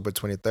 October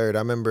 23rd, I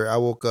remember I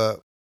woke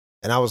up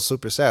and I was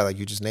super sad. Like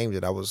you just named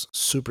it. I was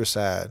super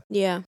sad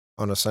Yeah.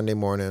 on a Sunday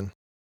morning.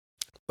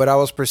 But I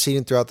was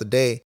proceeding throughout the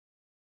day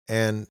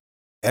and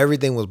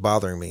everything was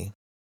bothering me.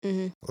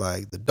 Mhm.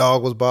 Like the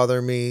dog was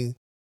bothering me.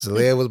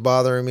 Zalia was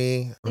bothering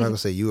me. I'm not gonna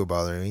say you were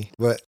bothering me,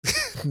 but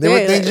there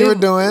were things you were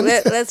doing.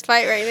 Let's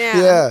fight right now.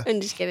 Yeah.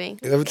 I'm just kidding.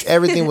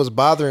 Everything was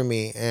bothering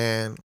me,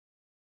 and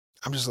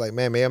I'm just like,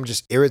 man, maybe I'm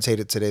just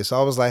irritated today. So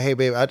I was like, hey,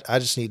 babe, I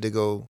just need to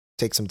go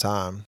take some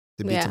time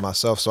to be to Yeah.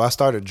 myself. So I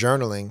started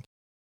journaling,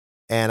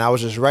 and I was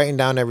just writing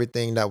down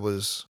everything that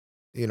was,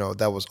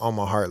 that was on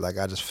my heart. Like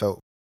I just felt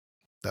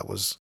that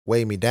was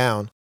weighing me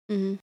down.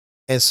 Mhm.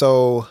 And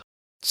so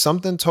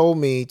something told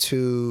me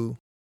to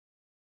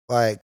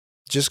like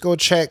just go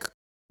check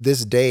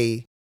this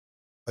day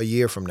a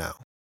year from now,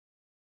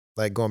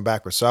 like going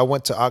backwards. So I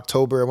went to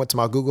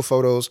my Google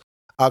Photos,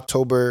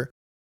 October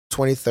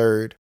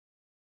 23rd,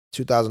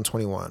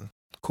 2021.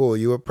 Cool,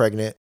 you were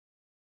pregnant.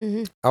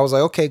 Mhm. I was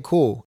like, okay,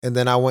 cool. And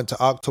then I went to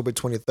October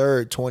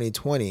 23rd,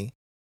 2020.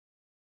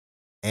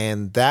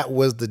 And that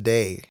was the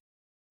day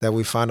that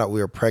we found out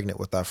we were pregnant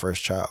with our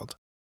first child.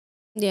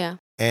 Yeah.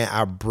 And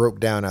I broke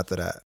down after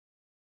that.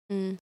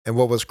 Mm. And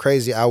what was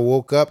crazy, I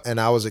woke up and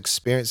I was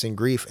experiencing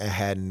grief and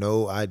had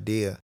no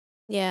idea.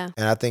 Yeah.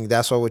 And I think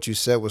that's why what you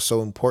said was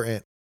so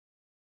important.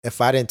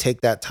 If I didn't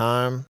take that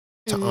time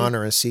to Mhm.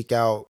 honor and seek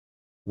out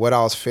what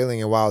I was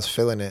feeling and why I was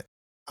feeling it,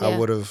 I Yeah.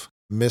 would have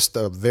missed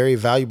a very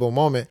valuable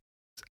moment.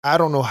 I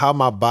don't know how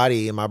my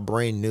body and my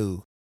brain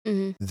knew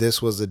Mhm.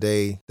 this was the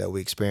day that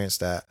we experienced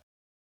that.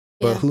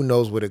 But Yeah. who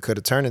knows what it could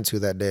have turned into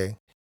that day.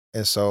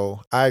 And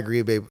so I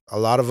agree, babe. A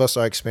lot of us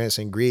are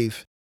experiencing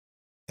grief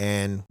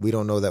and we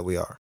don't know that we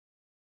are.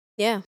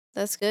 Yeah.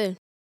 That's good.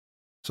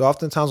 So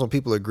oftentimes when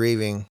people are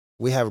grieving,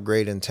 we have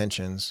great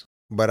intentions,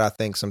 but I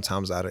think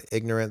sometimes out of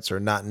ignorance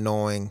or not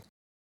knowing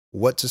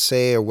what to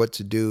say or what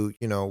to do,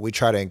 we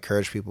try to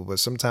encourage people, but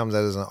sometimes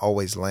that doesn't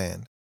always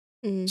land.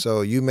 Mhm.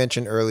 So you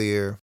mentioned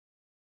earlier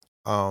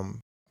um,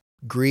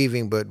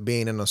 grieving, but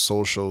being in a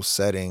social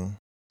setting.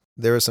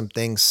 There were some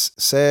things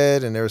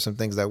said and there were some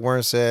things that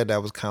weren't said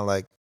that was kind of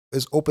like,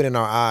 it's opening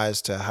our eyes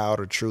to how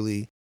to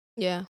truly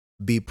Yeah.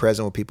 be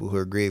present with people who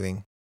are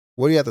grieving.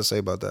 What do you have to say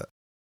about that?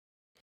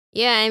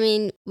 Yeah, I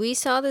mean, we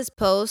saw this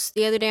post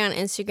the other day on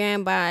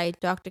Instagram by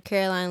Dr.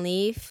 Caroline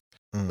Leaf,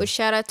 Mm. which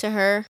shout out to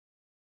her.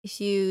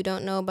 If you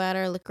don't know about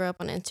her, look her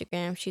up on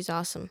Instagram. She's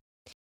awesome.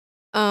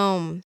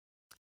 Um,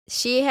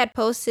 she had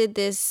posted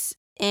this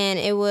and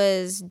it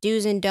was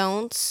do's and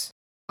don'ts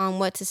on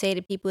what to say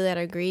to people that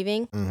are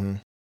grieving. Mm-hmm.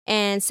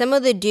 And some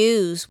of the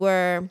do's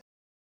were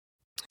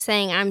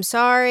saying, I'm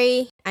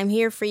sorry, I'm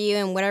here for you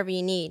and whatever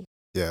you need.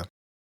 Yeah.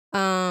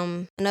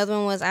 Another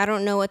one was, I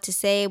don't know what to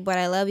say, but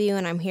I love you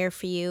and I'm here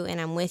for you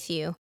and I'm with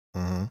you.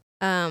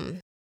 Mm-hmm.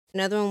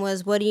 Another one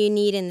was, what do you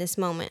need in this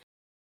moment?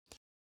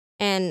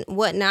 And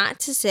what not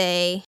to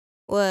say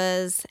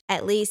was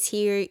at least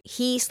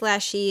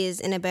he/she is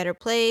in a better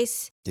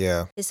place.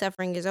 Yeah. His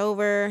suffering is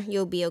over.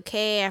 You'll be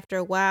okay after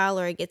a while,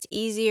 or it gets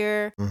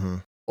easier. Mm-hmm.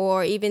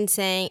 Or even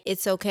saying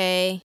it's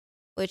okay,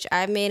 which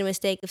I've made a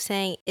mistake of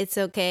saying it's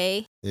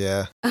okay,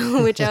 Yeah.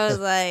 which I was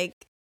like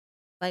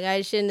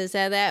I shouldn't have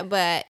said that,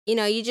 but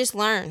you just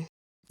learn.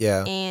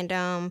 Yeah.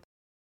 And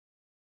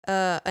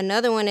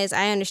another one is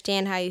I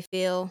understand how you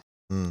feel,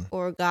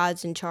 or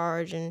God's in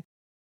charge, and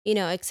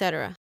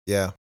etc.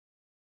 Yeah.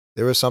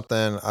 There was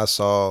something I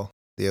saw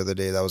the other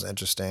day that was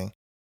interesting.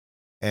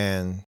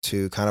 And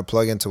to kind of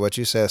plug into what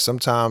you said,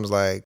 sometimes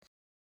like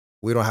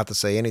we don't have to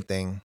say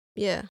anything.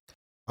 Yeah.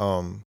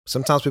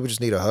 Sometimes people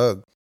just need a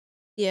hug.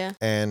 Yeah.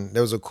 And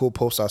there was a cool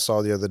post I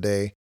saw the other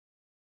day.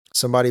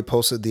 Somebody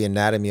posted the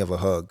anatomy of a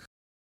hug.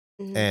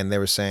 Mhm. And they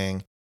were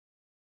saying,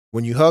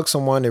 when you hug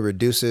someone, it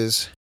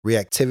reduces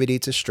reactivity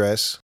to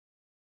stress.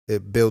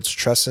 It builds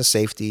trust and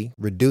safety,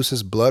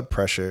 reduces blood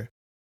pressure.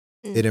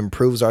 It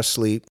improves our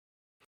sleep,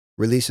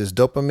 releases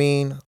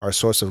dopamine, our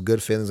source of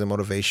good feelings and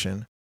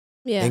motivation,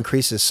 Yeah.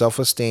 increases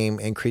self-esteem,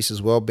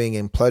 increases well-being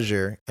and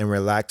pleasure, and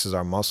relaxes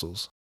our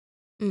muscles.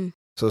 Mm.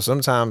 So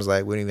sometimes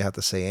like we don't even have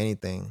to say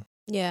anything.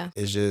 Yeah.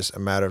 It's just a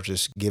matter of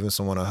just giving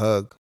someone a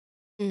hug.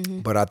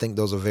 Mm-hmm. But I think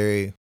those are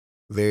very,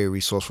 very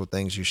resourceful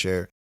things you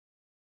shared.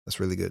 That's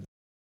really good.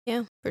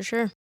 Yeah, for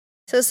sure.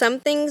 So some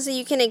things that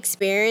you can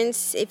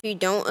experience if you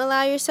don't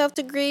allow yourself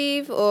to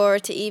grieve or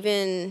to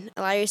even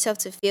allow yourself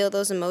to feel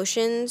those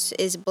emotions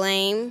is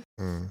blame,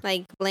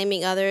 like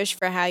blaming others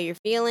for how you're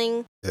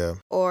feeling, Yeah.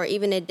 or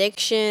even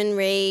addiction,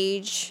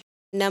 rage,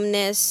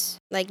 numbness,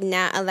 like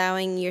not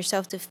allowing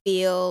yourself to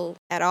feel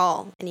at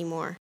all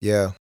anymore.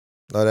 Yeah.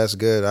 No, that's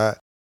good. I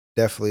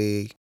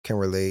definitely can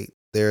relate.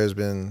 There's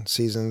been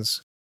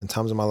seasons and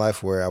times in my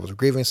life where I was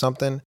grieving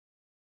something,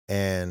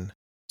 and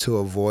to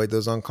avoid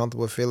those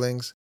uncomfortable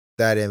feelings,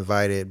 that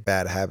invited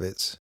bad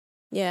habits.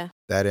 Yeah.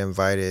 That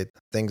invited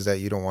things that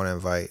you don't want to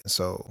invite.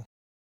 So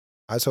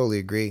I totally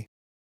agree.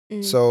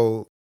 Mhm.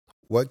 So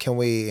what can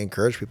we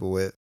encourage people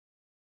with?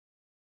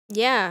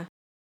 Yeah.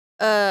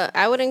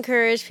 I would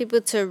encourage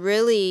people to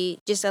really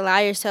just allow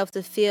yourself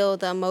to feel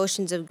the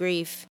emotions of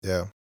grief.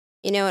 Yeah.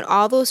 And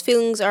all those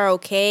feelings are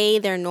okay.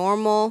 They're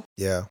normal.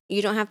 Yeah.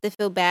 You don't have to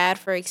feel bad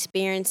for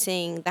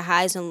experiencing the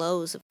highs and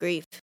lows of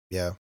grief.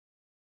 Yeah.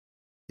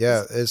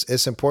 Yeah.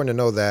 It's important to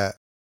know that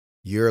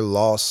your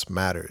loss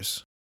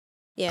matters.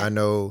 Yeah. I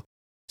know,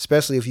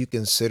 especially if you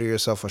consider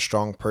yourself a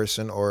strong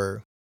person,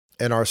 or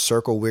in our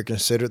circle, we're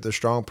considered the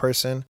strong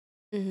person.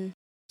 Mm-hmm.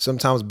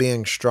 Sometimes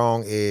being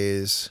strong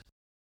is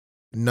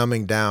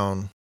numbing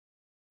down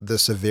the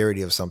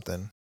severity of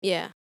something,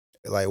 Yeah.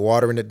 like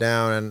watering it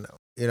down. And,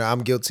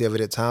 I'm guilty of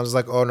it at times. It's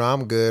like, oh, no,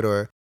 I'm good.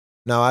 Or,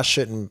 no, I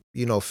shouldn't,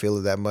 feel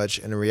it that much.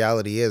 And the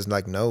reality is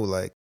like, no,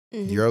 like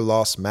Mm-hmm. your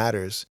loss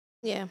matters.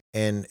 Yeah.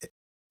 And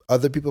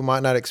other people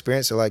might not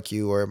experience it like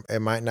you, or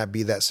it might not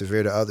be that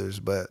severe to others,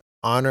 but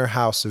honor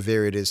how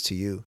severe it is to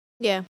you.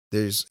 Yeah.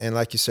 And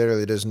like you said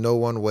earlier, there's no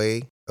one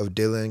way of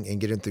dealing and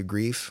getting through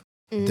grief.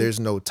 Mm-hmm. There's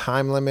no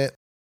time limit.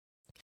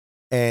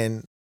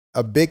 And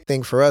a big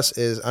thing for us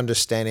is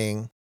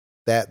understanding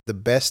that the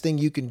best thing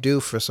you can do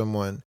for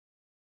someone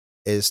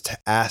is to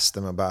ask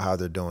them about how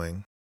they're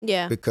doing.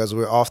 Yeah. Because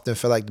we often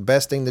feel like the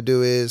best thing to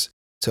do is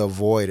to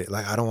avoid it.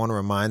 Like, I don't want to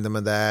remind them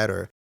of that,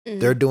 or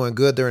they're doing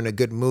good, they're in a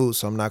good mood,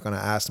 so I'm not going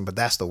to ask them. But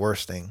that's the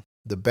worst thing.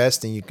 The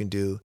best thing you can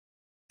do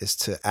is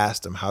to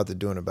ask them how they're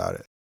doing about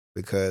it,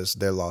 because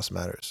their loss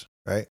matters,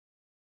 right?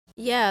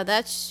 Yeah,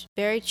 that's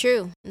very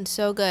true and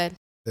so good.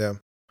 Yeah.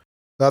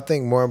 So I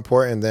think more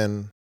important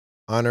than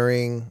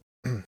honoring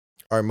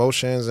our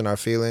emotions and our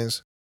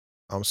feelings,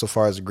 so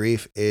far as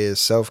grief, is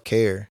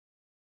self-care.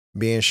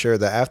 Being sure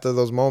that after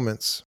those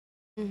moments,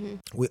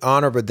 we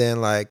honor, but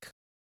then like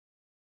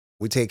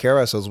we take care of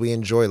ourselves. We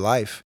enjoy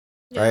life,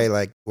 right?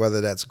 Like whether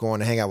that's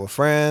going to hang out with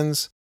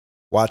friends,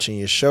 watching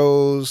your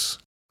shows,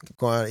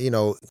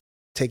 going,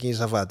 taking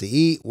yourself out to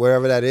eat,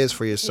 wherever that is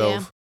for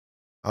yourself.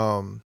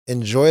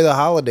 Enjoy the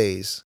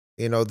holidays.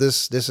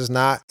 This is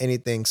not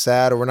anything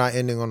sad, or we're not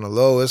ending on the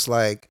low. It's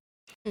like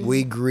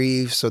we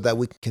grieve so that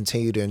we can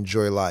continue to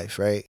enjoy life,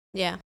 right?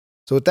 Yeah.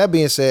 So with that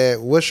being said,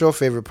 what's your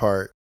favorite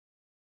part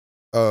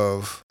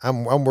of,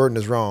 I'm wording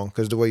this wrong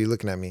because the way you're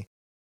looking at me.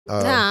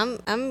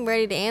 I'm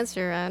ready to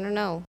answer. I don't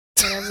know.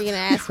 Whatever you're gonna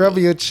ask Rub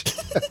me. your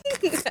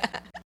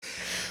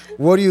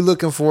What are you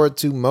looking forward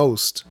to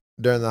most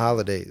during the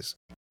holidays?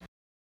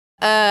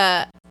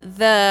 The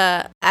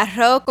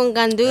arroz con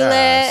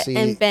gandules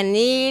and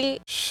pernil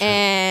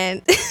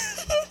and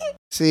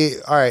See,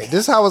 all right,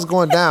 this is how it's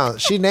going down.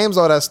 She names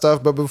all that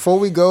stuff, but before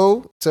we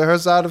go to her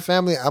side of the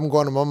family, I'm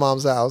going to my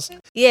mom's house.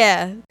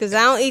 Yeah, because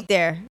I don't eat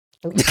there.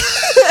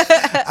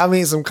 I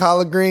mean, some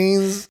collard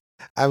greens.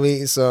 I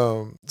mean,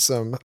 some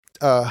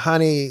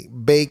honey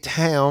baked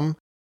ham,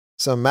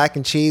 some mac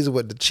and cheese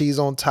with the cheese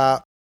on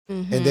top,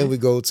 and then we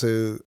go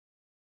to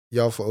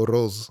y'all for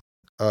arroz.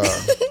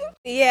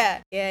 Yeah.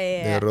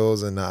 The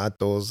arroz and the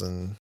atos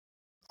and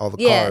all the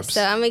yeah, carbs.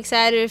 so I'm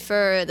excited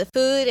for the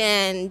food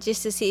and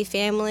just to see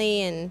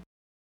family and,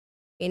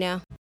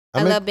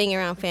 I love being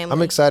around family.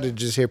 I'm excited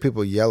to just hear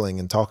people yelling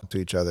and talking to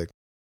each other.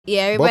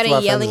 Yeah, everybody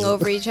yelling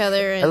over each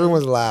other. And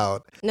everyone's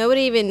loud.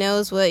 Nobody even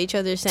knows what each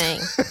other's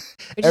saying.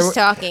 We're just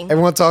talking.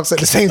 Everyone talks at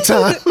the same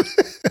time.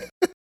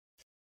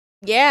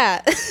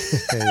 Yeah.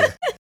 Yeah.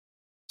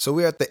 So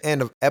we're at the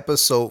end of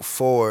episode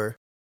 4.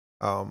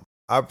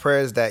 Our prayer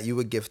is that you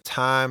would give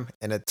time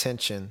and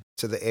attention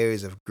to the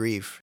areas of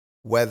grief,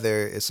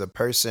 whether it's a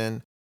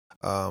person,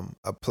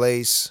 a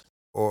place,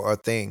 or a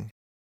thing,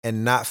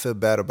 and not feel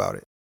bad about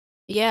it.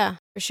 Yeah,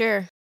 for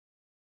sure.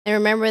 And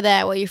remember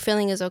that what you're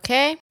feeling is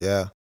okay.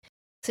 Yeah.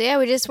 So yeah,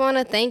 we just want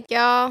to thank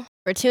y'all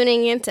for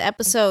tuning in to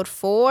episode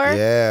 4.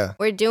 Yeah.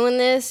 We're doing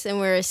this and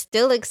we're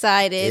still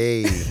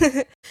excited.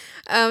 Hey.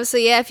 So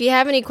yeah, if you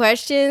have any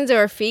questions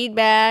or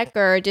feedback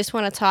or just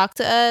want to talk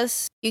to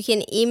us, you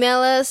can email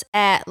us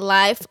at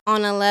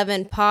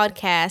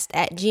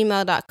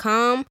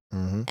lifeon11podcast@gmail.com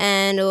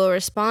and we'll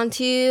respond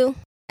to you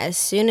as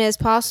soon as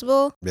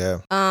possible.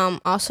 Yeah.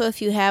 Also,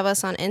 if you have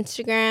us on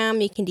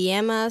Instagram, you can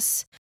DM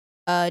us.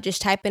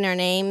 Just type in our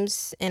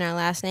names and our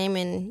last name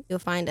and you'll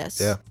find us.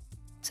 Yeah.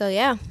 So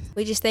yeah,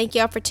 we just thank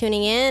y'all for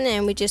tuning in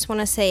and we just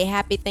want to say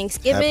happy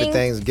Thanksgiving. Happy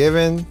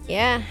Thanksgiving.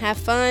 Yeah, have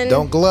fun.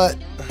 Don't glut.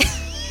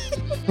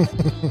 All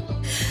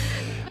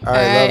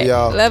right, love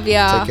y'all. Love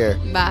y'all. Take care.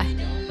 Bye.